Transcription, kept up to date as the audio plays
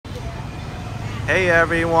Hey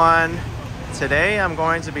everyone! Today I'm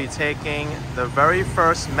going to be taking the very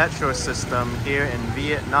first metro system here in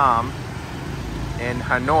Vietnam, in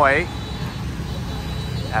Hanoi,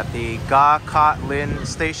 at the Cat Linh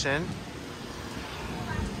Station.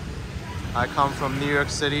 I come from New York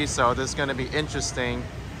City, so this is going to be interesting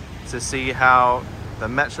to see how the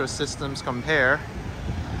metro systems compare.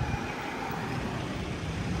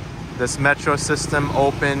 This metro system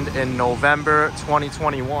opened in November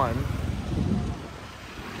 2021.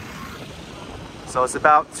 So it's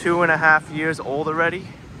about 2.5 years old already.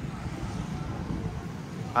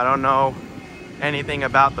 I don't know anything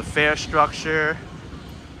about the fare structure,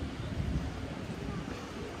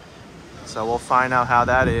 so we'll find out how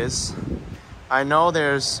that is. I know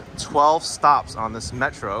there's 12 stops on this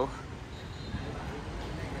metro.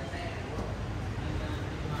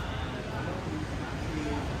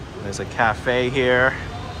 There's a cafe here.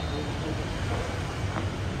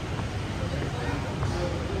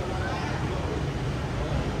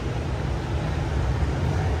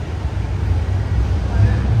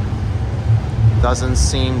 Doesn't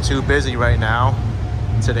seem too busy right now.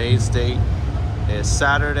 Today's date is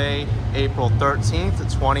Saturday, April 13th,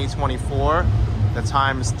 2024. The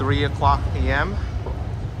time is 3 o'clock p.m.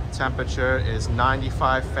 Temperature is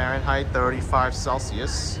 95 Fahrenheit, 35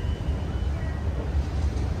 Celsius.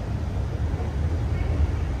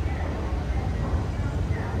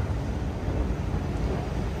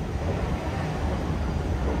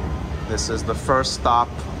 This is the first stop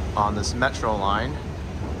on this metro line.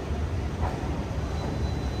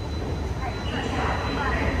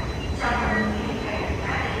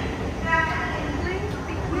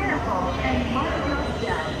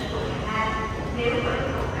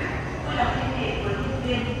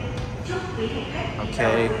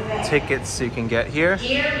 Okay, tickets you can get here.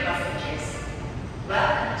 Dear passengers,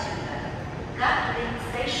 welcome to the Cat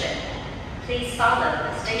Linh Station. Please follow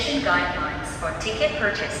the station guidelines for ticket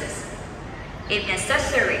purchases. If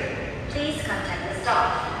necessary, please contact the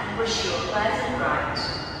staff and wish you a pleasant ride.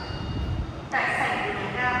 Tại sảnh của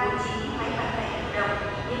nhà ga bố trí máy bán vé tự động,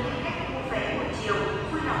 những khách mua vé một chiều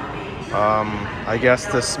vui lòng đến trước. I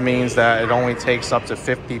guess this means that it only takes up to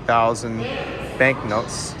 50,000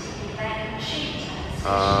 banknotes.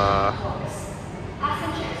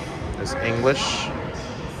 There's English.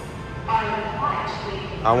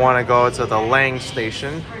 I want to go to the Lang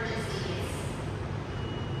station.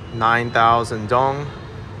 9,000 dong.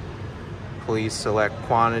 Please select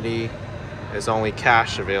quantity. There's only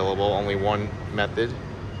cash available, only one method.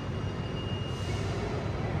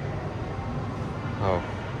 Oh.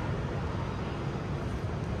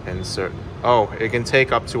 Insert. Oh, it can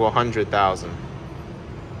take up to 100,000.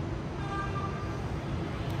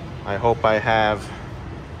 I hope I have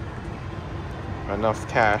enough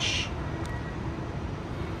cash.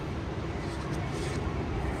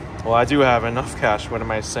 Well, I do have enough cash. What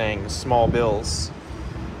am I saying? Small bills.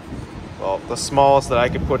 Well, the smallest that I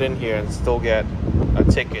could put in here and still get a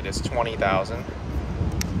ticket is 20,000.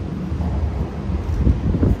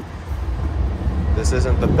 This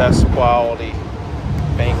isn't the best quality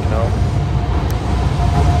banknote.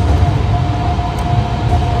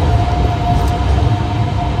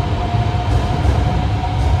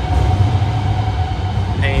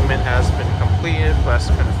 Payment has been completed. Press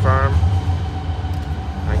confirm.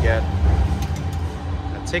 I get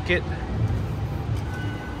a ticket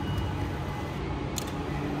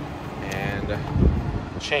and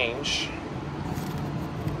change.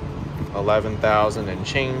 11,000 and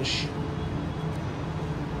change.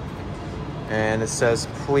 And it says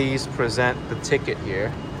please present the ticket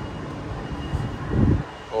here.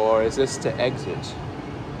 Or is this to exit?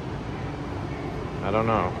 I don't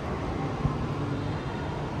know.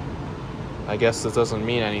 I guess this doesn't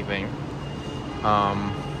mean anything.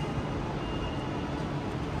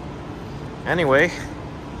 Anyway,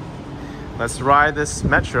 let's ride this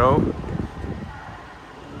metro.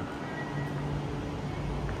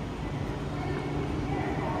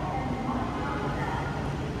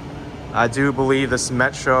 I do believe this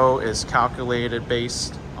metro is calculated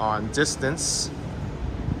based on distance,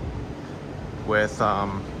 with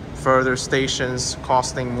further stations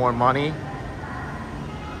costing more money.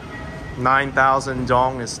 9,000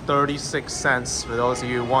 dong is 36 cents, for those of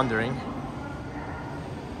you wondering,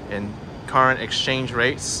 in current exchange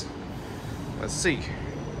rates. Let's see.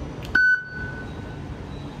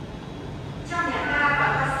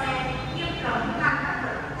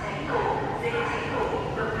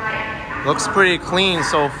 Looks pretty clean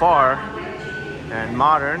so far and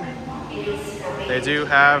modern. They do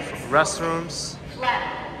have restrooms.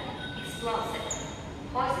 Explosive,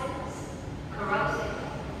 poisonous, corrosive,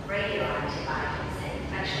 radioactive items and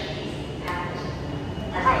infection easy and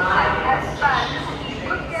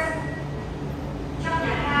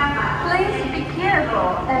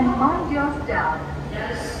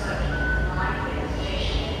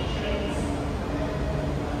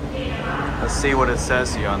Let's see what it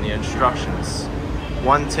says here on the instructions.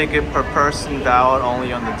 1 ticket per person, valid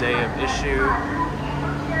only on the day of issue.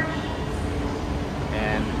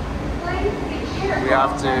 And we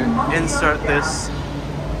have to insert this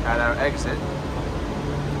at our exit.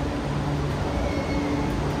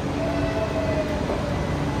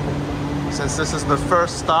 Since this is the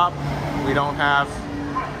first stop, we don't have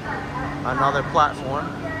another platform.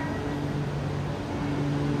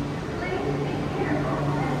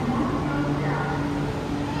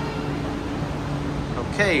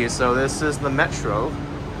 Okay, so this is the metro.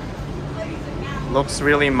 Looks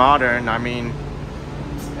really modern. I mean,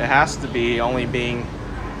 it has to be, only being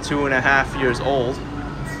 2.5 years old.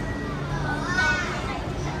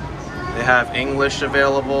 They have English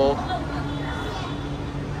available.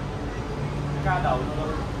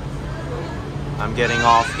 I'm getting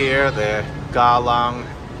off here, the Cat Linh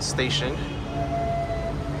Station.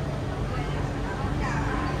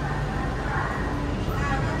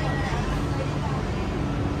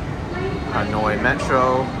 Hanoi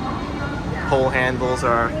Metro. Pole handles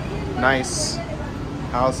are nice.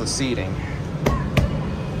 How's the seating?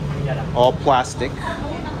 All plastic.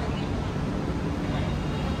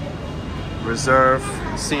 Reserve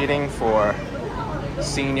seating for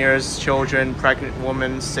seniors, children, pregnant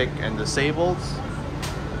women, sick and disabled.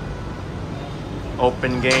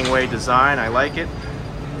 Open gangway design, I like it.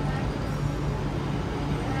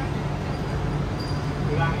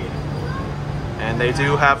 And they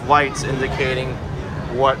do have lights indicating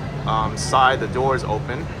what side the doors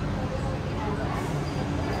open.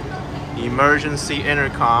 Emergency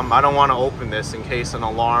intercom. I don't want to open this in case an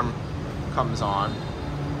alarm comes on.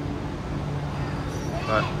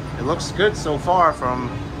 But it looks good so far from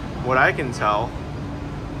what I can tell.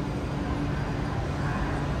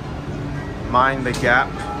 Mind the gap,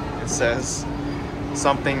 it says.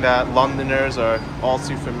 Something that Londoners are all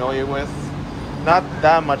too familiar with. Not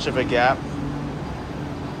that much of a gap.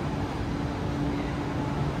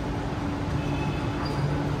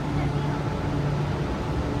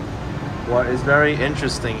 What is very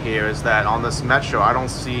interesting here is that on this metro, I don't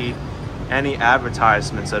see any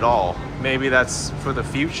advertisements at all. Maybe that's for the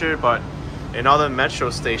future, but in other metro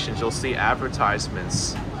stations, you'll see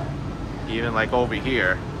advertisements, even like over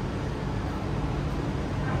here.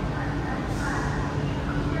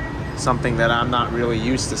 Something that I'm not really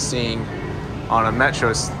used to seeing on a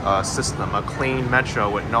metro system, a clean metro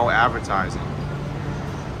with no advertising.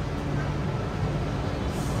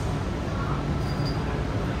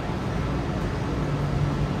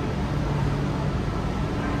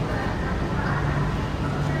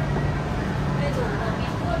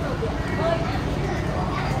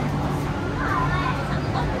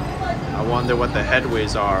 I wonder what the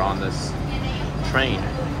headways are on this train.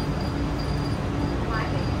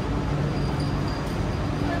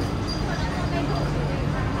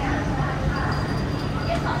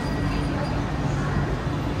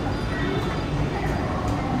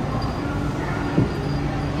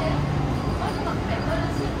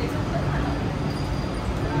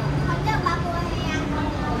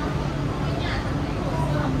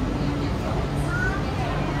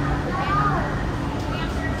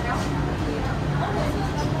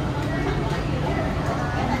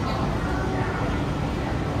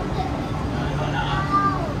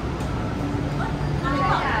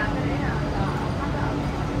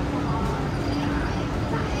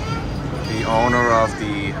 The owner of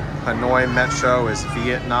the Hanoi Metro is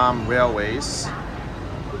Vietnam Railways.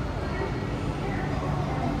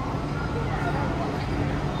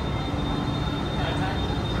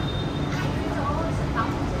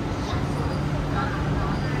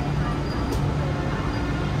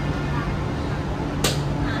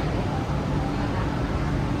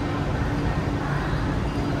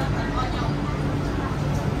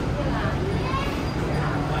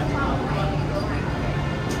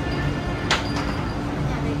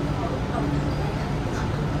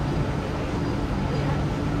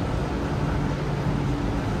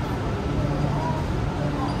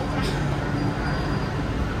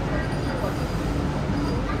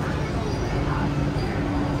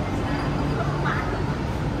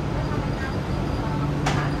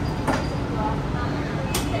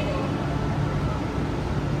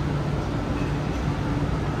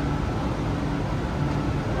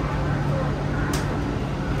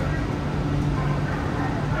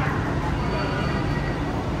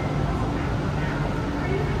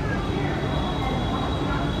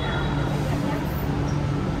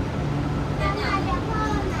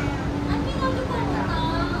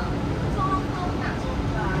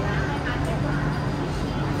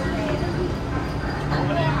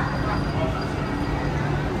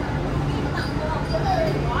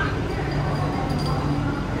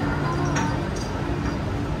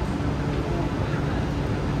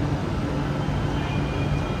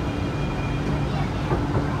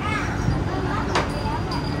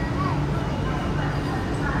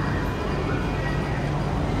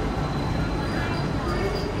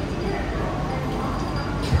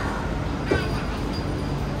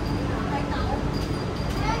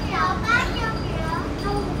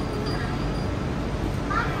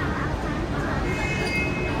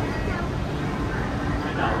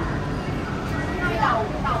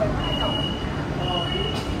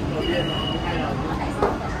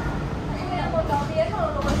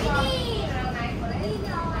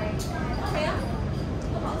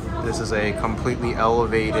 is a completely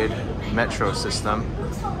elevated metro system.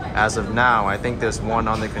 As of now, I think there's one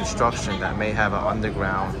under construction that may have an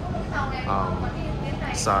underground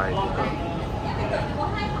side.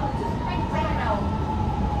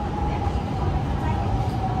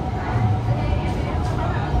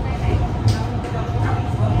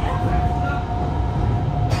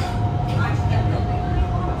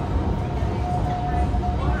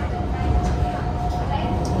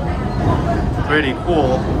 Pretty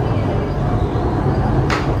cool.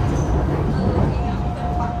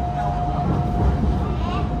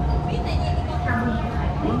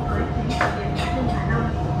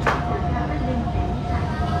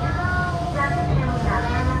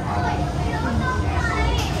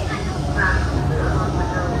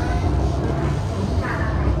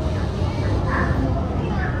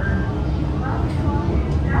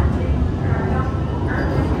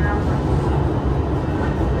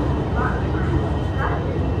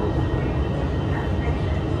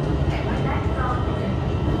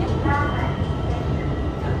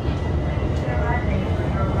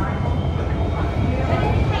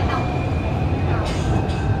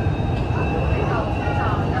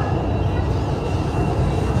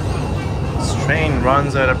 Train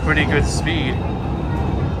runs at a pretty good speed.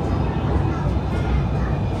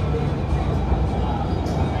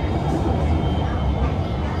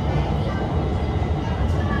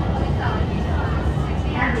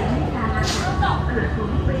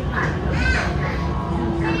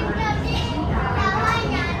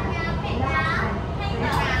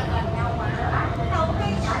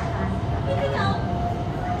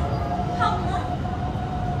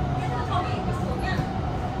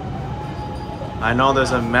 I know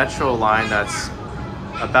there's a metro line that's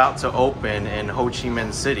about to open in Ho Chi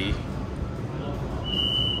Minh City.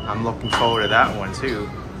 I'm looking forward to that one too.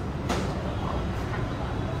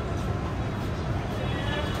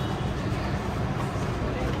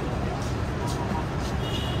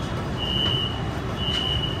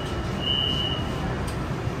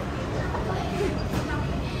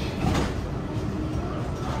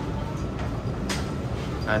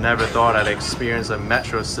 I never thought I'd experience a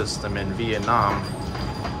metro system in Vietnam,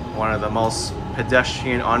 one of the most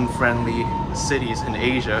pedestrian unfriendly cities in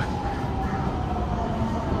Asia,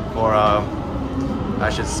 or I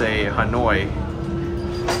should say Hanoi.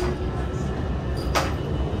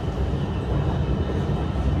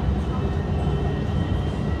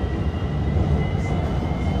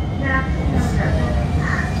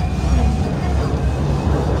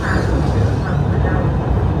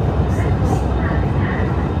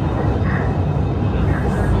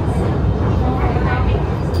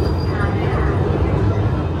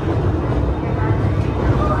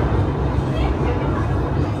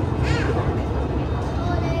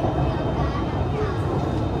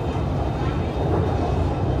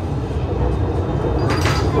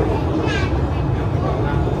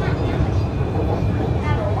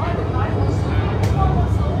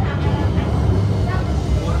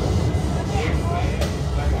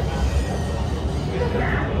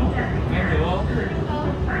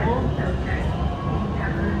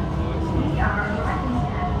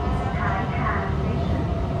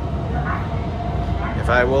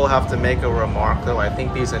 I will have to make a remark though. I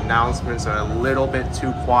think these announcements are a little bit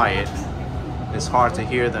too quiet. It's hard to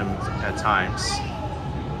hear them at times.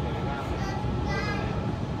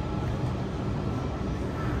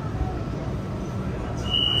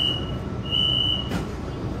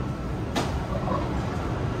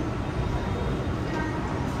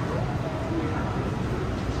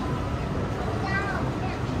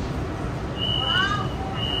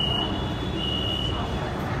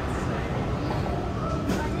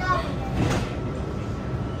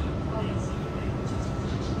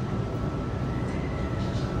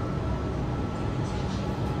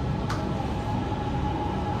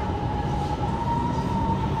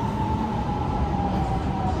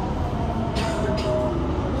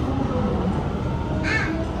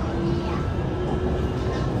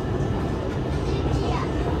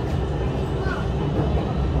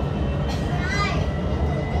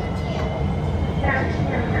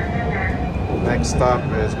 Next stop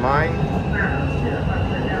is mine.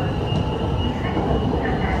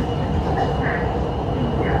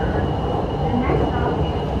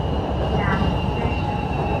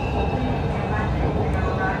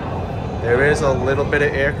 There is a little bit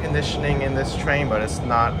of air conditioning in this train, but it's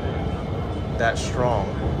not that strong.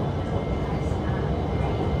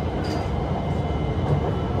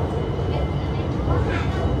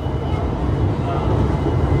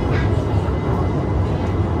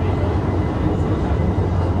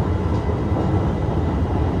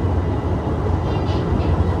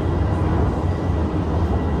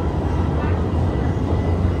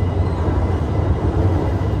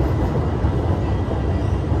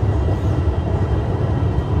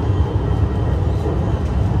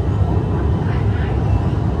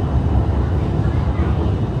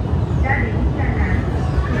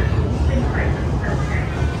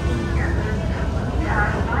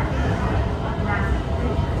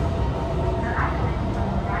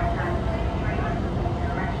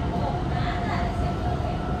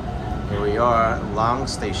 Long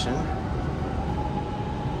Station.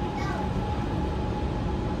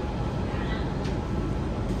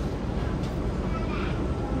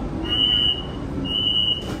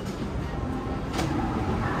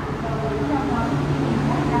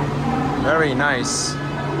 Very nice.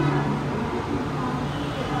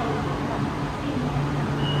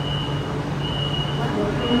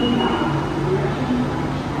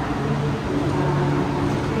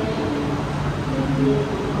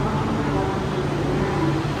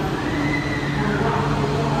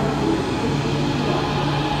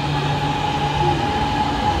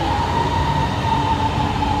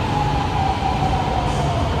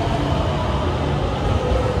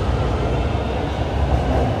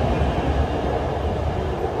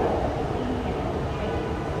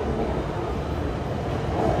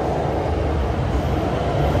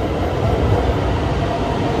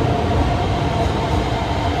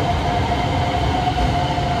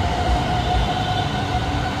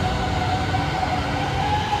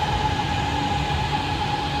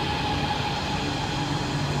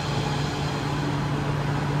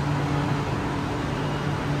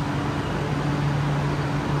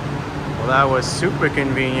 Well, that was super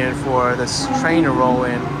convenient for this train to roll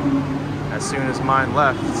in as soon as mine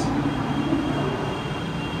left.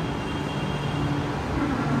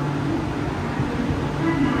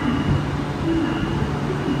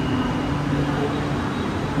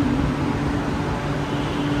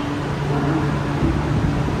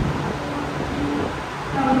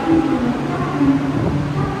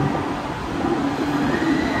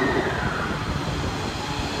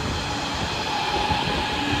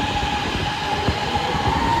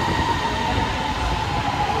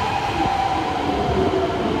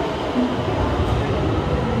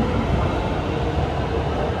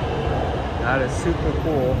 That is super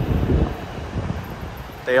cool.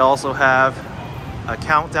 They also have a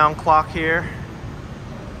countdown clock here.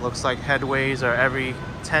 Looks like headways are every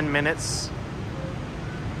 10 minutes.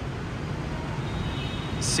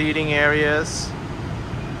 Seating areas.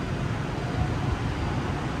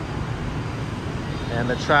 And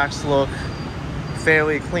the tracks look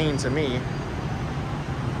fairly clean to me.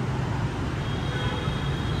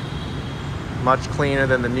 Much cleaner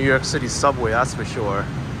than the New York City subway, that's for sure.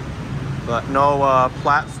 But no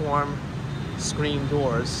platform screen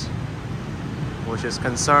doors, which is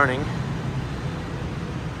concerning.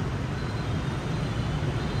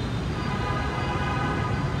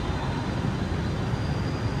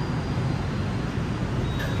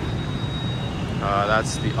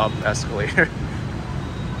 That's the up escalator.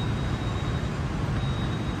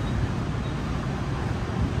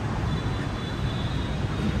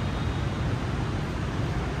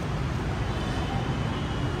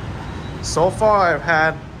 So far, I've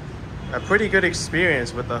had a pretty good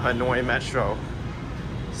experience with the Hanoi Metro.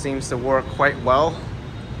 Seems to work quite well.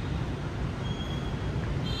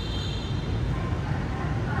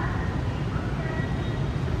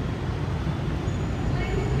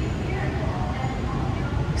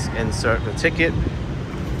 Let's insert the ticket.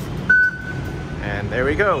 And there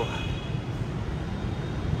we go.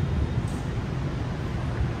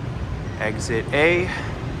 Exit A.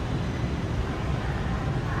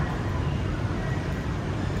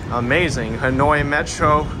 Amazing. Hanoi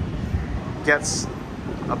Metro gets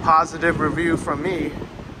a positive review from me.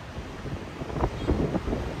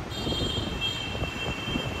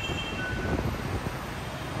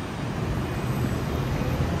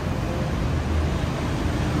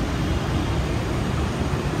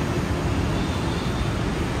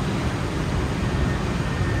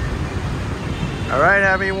 All right,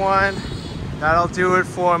 everyone. That'll do it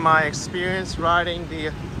for my experience riding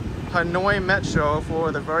the Hanoi Metro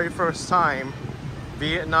for the very first time.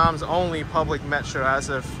 Vietnam's only public metro as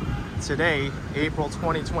of today, April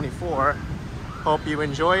 2024. Hope you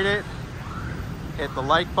enjoyed it. Hit the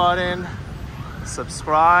like button,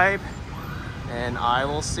 subscribe, and I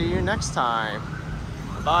will see you next time.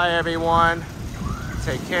 Bye everyone.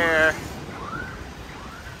 Take care.